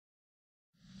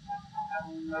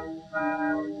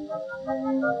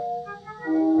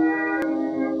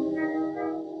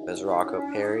Is Rocco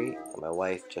Perri, and my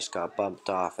wife just got bumped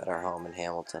off at our home in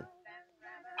Hamilton.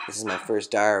 This is my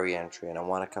first diary entry, and I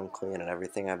want to come clean on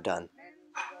everything I've done.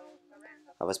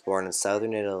 I was born in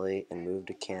southern Italy and moved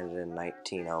to Canada in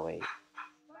 1908.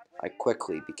 I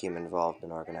quickly became involved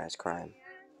in organized crime.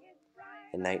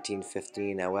 In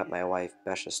 1915, I met my wife,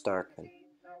 Besha Starkman.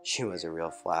 She was a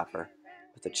real flapper,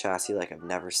 with a chassis like I've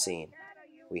never seen.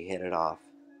 We hit it off.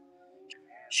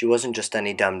 She wasn't just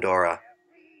any dumb Dora.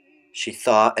 She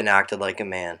thought and acted like a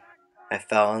man. I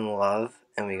fell in love,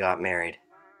 and we got married.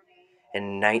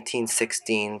 In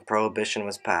 1916, Prohibition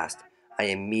was passed. I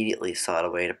immediately sought a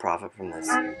way to profit from this.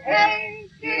 Hey,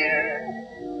 dear,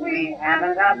 we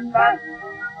haven't a fuss,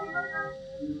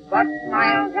 but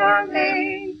smiles are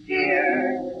made,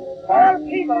 dear, for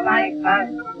people like us.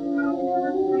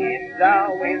 In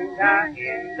the winter,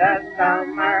 in the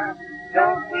summer,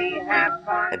 don't we have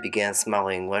fun? I began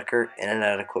smuggling liquor in and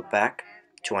out of Quebec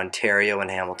to Ontario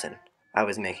and Hamilton. I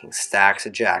was making stacks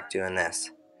of jack doing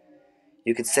this.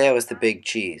 You could say I was the big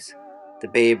cheese, the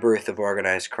Babe Ruth of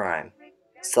organized crime,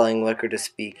 selling liquor to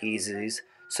speakeasies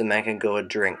so men could go a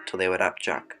drink till they would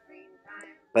upchuck.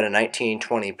 But in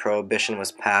 1920, Prohibition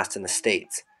was passed in the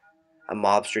States. A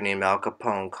mobster named Al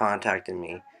Capone contacted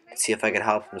me to see if I could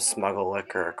help him smuggle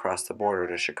liquor across the border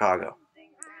to Chicago.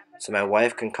 So my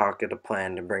wife concocted a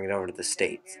plan to bring it over to the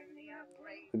States.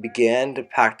 We began to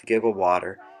pack the giggle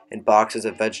water in boxes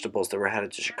of vegetables that were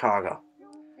headed to Chicago.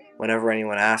 Whenever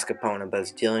anyone asked Capone about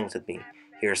his dealings with me,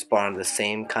 he responded the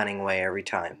same cunning way every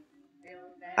time.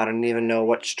 "I don't even know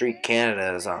what street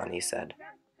Canada is on," he said.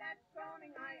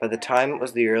 By the time it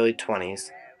was the early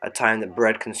 20s, a time that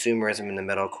bred consumerism in the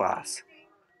middle class,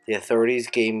 the authorities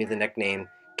gave me the nickname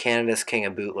Canada's King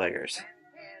of Bootleggers.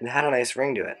 It had a nice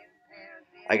ring to it.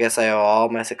 I guess I owe all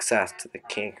my success to the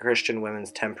Christian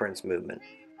women's temperance movement.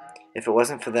 If it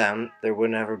wasn't for them, there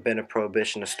would never have been a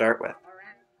prohibition to start with.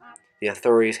 The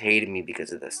authorities hated me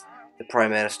because of this. The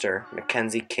Prime Minister,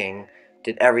 Mackenzie King,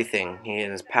 did everything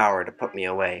in his power to put me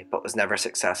away, but was never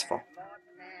successful.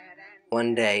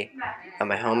 One day, at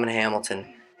my home in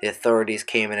Hamilton, the authorities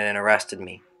came in and arrested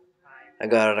me. I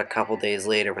got out a couple days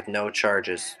later with no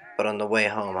charges, but on the way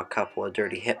home, a couple of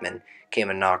dirty hitmen came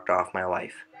and knocked off my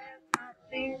life.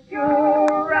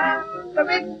 The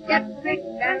rich get rich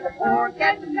and the poor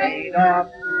get laid off.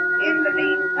 In the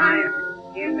meantime,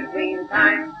 in between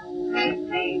time, ain't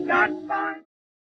they got fun?